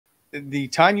the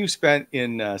time you spent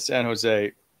in San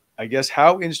Jose, I guess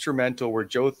how instrumental were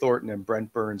Joe Thornton and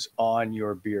Brent Burns on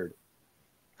your beard?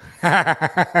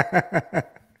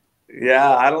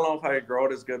 Yeah, I don't know if I could grow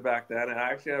it as good back then.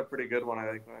 I actually had a pretty good one, I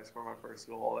think, when I scored my first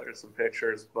goal. There's some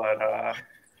pictures, but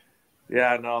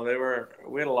yeah, no, they were.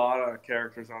 We had a lot of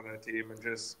characters on that team, and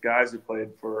just guys who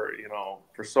played for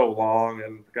for so long,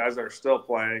 and guys that are still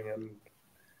playing, and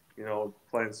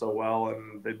playing so well,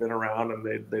 and they'd been around, and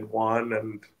they'd won,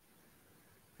 and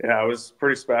yeah, it was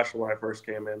pretty special when I first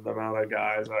came in. The amount of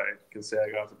guys I can say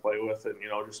I got to play with, and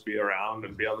just be around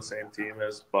and be on the same team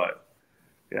as. But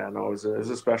yeah, no, it was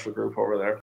a special group over there.